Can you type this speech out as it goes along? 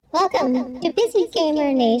Welcome to Busy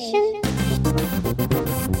Gamer Nation.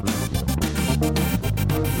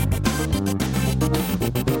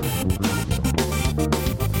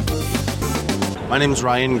 My name is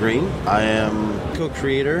Ryan Green. I am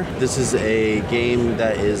co-creator. This is a game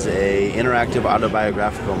that is a interactive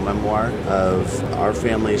autobiographical memoir of our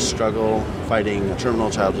family's struggle fighting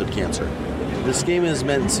terminal childhood cancer. This game is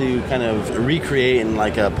meant to kind of recreate in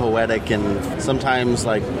like a poetic and sometimes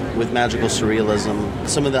like with magical surrealism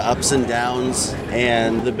some of the ups and downs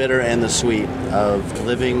and the bitter and the sweet of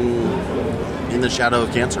living in the shadow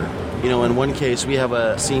of cancer. You know, in one case, we have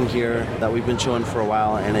a scene here that we've been showing for a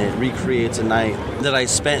while, and it recreates a night that I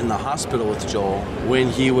spent in the hospital with Joel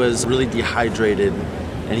when he was really dehydrated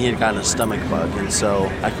and he had gotten a stomach bug, and so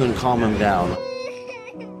I couldn't calm him down.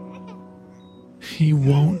 He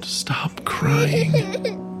won't stop crying.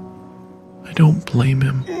 I don't blame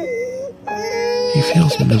him. He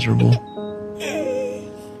feels miserable.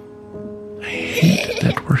 I hate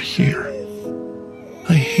that we're here.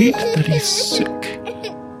 I hate that he's sick.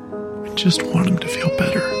 I just want him to feel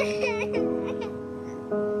better.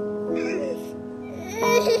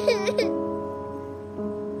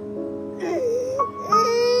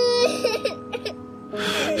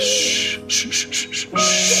 Shh, shh, shh, shh, shh.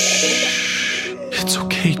 It's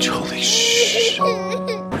okay, Jolie. Shh.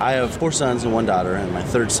 I have 4 sons and 1 daughter, and my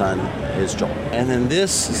 3rd son is Joel. And then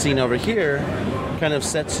this scene over here kind of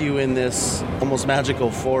sets you in this almost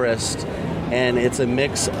magical forest. And it's a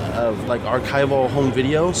mix of like archival home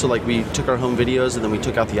video. So like we took our home videos and then we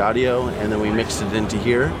took out the audio and then we mixed it into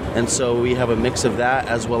here. And so we have a mix of that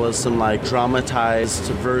as well as some like dramatized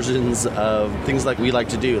versions of things like we like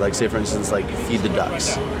to do. Like say for instance, like Feed the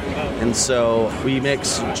Ducks. And so we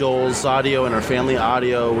mix Joel's audio and our family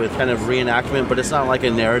audio with kind of reenactment, but it's not like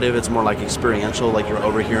a narrative. It's more like experiential, like you're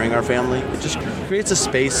overhearing our family. It just creates a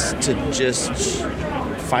space to just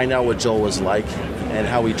find out what Joel was like and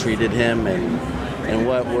how we treated him and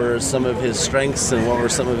what were some of his strengths and what were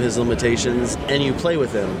some of his limitations. And you play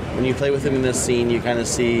with him. When you play with him in this scene, you kind of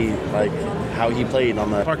see like how he played on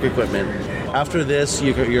the park equipment. After this,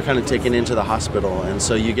 you're kind of taken into the hospital, and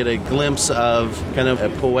so you get a glimpse of kind of a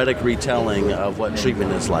poetic retelling of what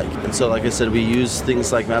treatment is like. And so, like I said, we use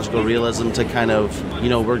things like magical realism to kind of, you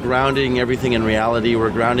know, we're grounding everything in reality,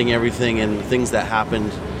 we're grounding everything in things that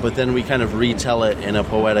happened, but then we kind of retell it in a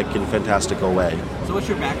poetic and fantastical way. So what's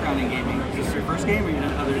your background in gaming? Is this your first game, or have you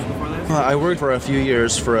done others before this? I worked for a few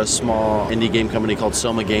years for a small indie game company called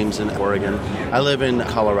Soma Games in Oregon. I live in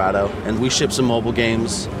Colorado, and we ship some mobile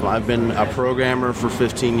games. I've been a programmer for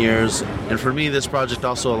 15 years, and for me, this project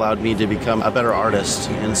also allowed me to become a better artist.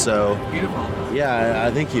 And so, beautiful. Yeah,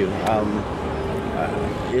 I thank you.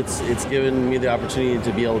 It's given me the opportunity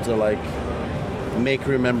to be able to like make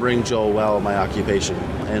remembering Joel well my occupation,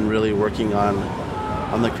 and really working on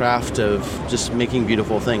the craft of just making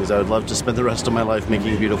beautiful things. I would love to spend the rest of my life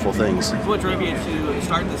making beautiful things. So what drove you to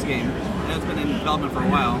start this game? I know it's been in development for a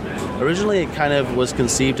while. Originally, it kind of was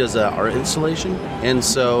conceived as an art installation, and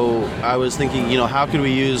so I was thinking, you know, how could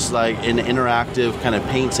we use like an interactive kind of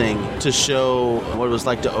painting to show what it was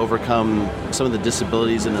like to overcome some of the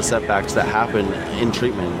disabilities and the setbacks that happen in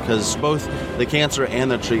treatment, because both the cancer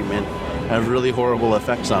and the treatment have really horrible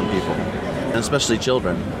effects on people, and especially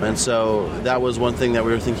children. And so that was one thing that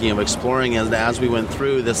we were thinking of exploring, and as we went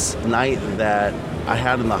through, this night that I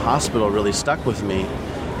had in the hospital really stuck with me.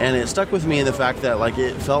 And it stuck with me in the fact that like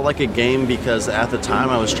it felt like a game, because at the time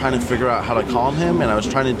I was trying to figure out how to calm him, and I was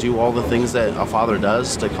trying to do all the things that a father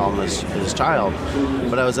does to calm his child,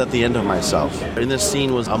 but I was at the end of myself. And this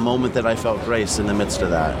scene was a moment that I felt grace in the midst of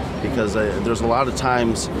that, because there's a lot of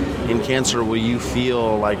times in cancer where you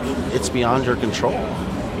feel like it's beyond your control,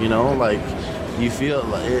 you know, like you feel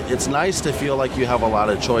it's nice to feel like you have a lot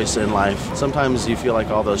of choice in life. Sometimes you feel like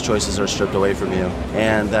all those choices are stripped away from you,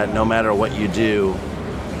 and that no matter what you do,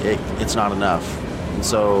 it's not enough. And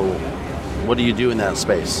so what do you do in that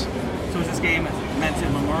space? So is this game meant to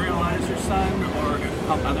memorialize your son or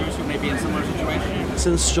help others who may be in similar situations?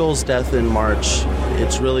 Since Joel's death in March,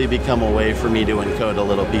 it's really become a way for me to encode a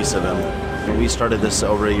little piece of him. And we started this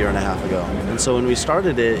over a year and a half ago. And so when we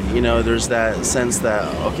started it, you know, there's that sense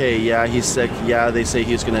that, okay, yeah, he's sick. Yeah, they say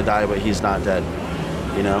he's going to die, but he's not dead,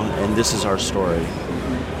 you know, and this is our story.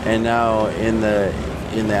 And now in the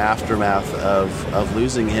aftermath of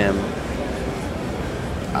losing him,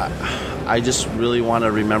 I just really want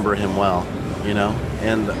to remember him well, you know,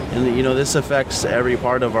 and you know, this affects every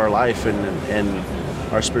part of our life and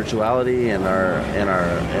our spirituality and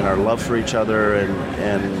our love for each other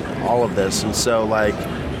and all of this. And so like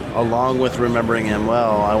along with remembering him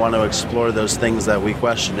well, I want to explore those things that we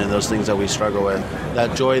question and those things that we struggle with.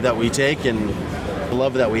 That joy that we take and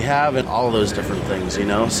love that we have and all those different things, you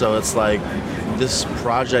know? So it's like this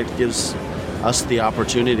project gives us the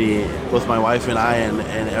opportunity, both my wife and I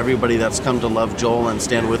and everybody that's come to love Joel and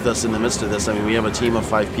stand with us in the midst of this. I mean, we have a team of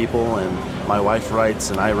 5 people, and my wife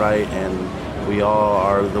writes and I write, and we all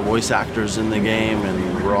are the voice actors in the game,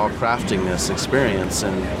 and we're all crafting this experience,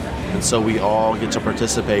 and so we all get to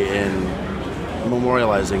participate in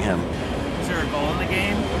memorializing him. Is there a goal in the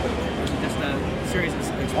game? Or is it just a series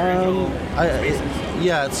of experiential spaces?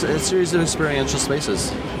 Yeah, it's a series of experiential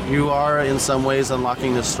spaces. You are in some ways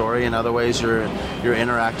unlocking the story, in other ways you're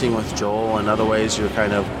interacting with Joel, in other ways you're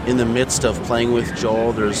kind of in the midst of playing with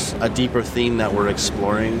Joel. There's a deeper theme that we're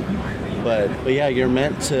exploring. But yeah, you're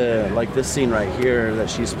meant to, like this scene right here that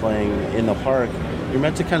she's playing in the park, you're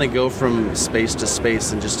meant to kind of go from space to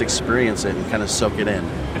space and just experience it and kind of soak it in.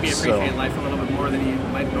 Maybe appreciate life a little bit more than you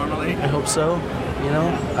might normally. I hope so.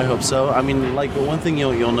 I hope so. I mean, like, one thing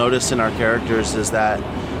you'll notice in our characters is that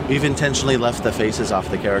we've intentionally left the faces off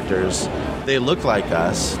the characters. They look like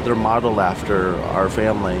us. They're modeled after our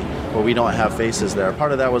family, but we don't have faces there.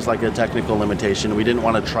 Part of that was like a technical limitation. We didn't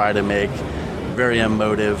want to try to make very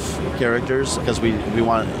emotive characters because we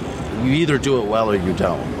want, you either do it well or you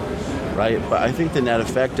don't, right? But I think the net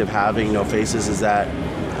effect of having no faces is that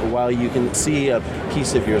while you can see a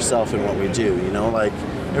piece of yourself in what we do, like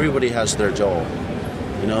everybody has their Joel,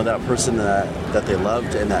 that person that they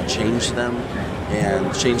loved and that changed them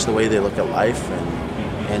and changed the way they look at life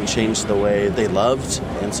and changed the way they loved.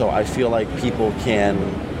 And so I feel like people can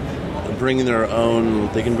bring their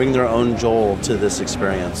own Joel to this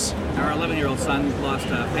experience. Our 11-year-old son lost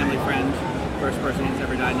a family friend, first person he's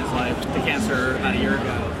ever died in his life, to cancer about a year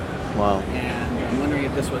ago. Wow. And I'm wondering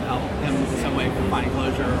if this would help him in some way find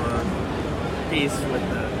closure or peace with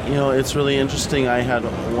the... It's really interesting. I had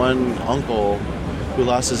one uncle who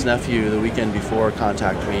lost his nephew the weekend before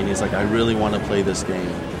contact me, and he's like, I really want to play this game.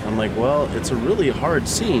 I'm like, well, it's a really hard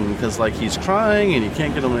scene because like he's crying and you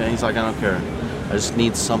can't get him, and he's like, I don't care. I just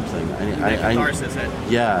need something. Catharsis,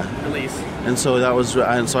 yeah. Release. And so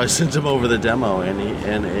I sent him over the demo, and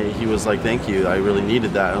he was like, thank you, I really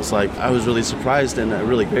needed that. I was really surprised and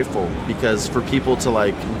really grateful, because for people to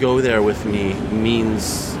like go there with me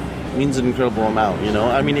means an incredible amount,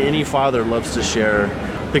 I mean, any father loves to share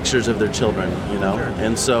pictures of their children, Sure.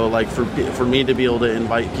 And so like for me to be able to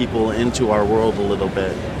invite people into our world a little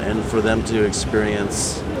bit and for them to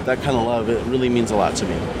experience that kind of love, it really means a lot to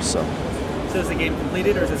me. So is the game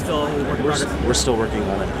completed, or is it still a work in progress? We're still working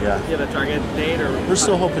on it, yeah. Do you have a target date? Or we're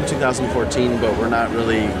still hoping 2014, but we're not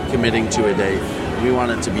really committing to a date. We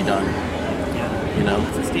want it to be done. Yeah.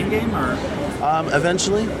 It's a Steam game, or?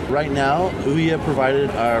 Eventually. Right now, Ouya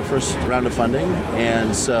provided our first round of funding,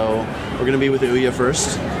 and so we're going to be with Ouya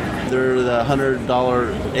first. They're the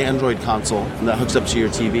 $100 Android console that hooks up to your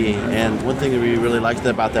TV. And one thing that we really liked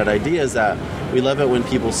about that idea is that we love it when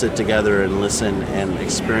people sit together and listen and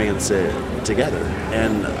experience it together.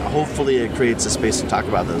 And hopefully it creates a space to talk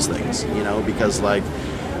about those things, because like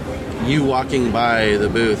you walking by the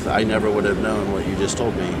booth, I never would have known what you just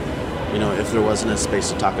told me, if there wasn't a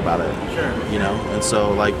space to talk about it. Sure. And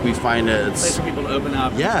so like we find it's a place for people to open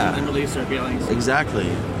up and release their feelings. Exactly.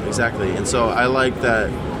 And so I like that.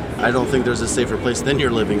 I don't think there's a safer place than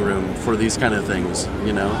your living room for these kind of things,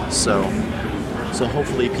 So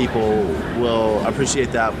hopefully people will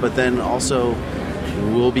appreciate that, but then also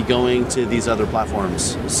we'll be going to these other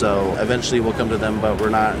platforms. So eventually we'll come to them, but we're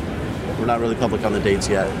not really public on the dates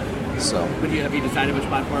yet. So have you decided which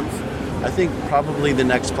platforms? I think probably the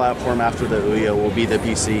next platform after the Ouya will be the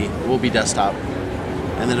PC, will be desktop,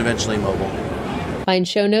 and then eventually mobile. Find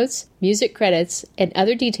show notes, music credits, and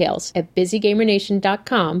other details at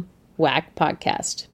busygamernation.com/WAC podcast.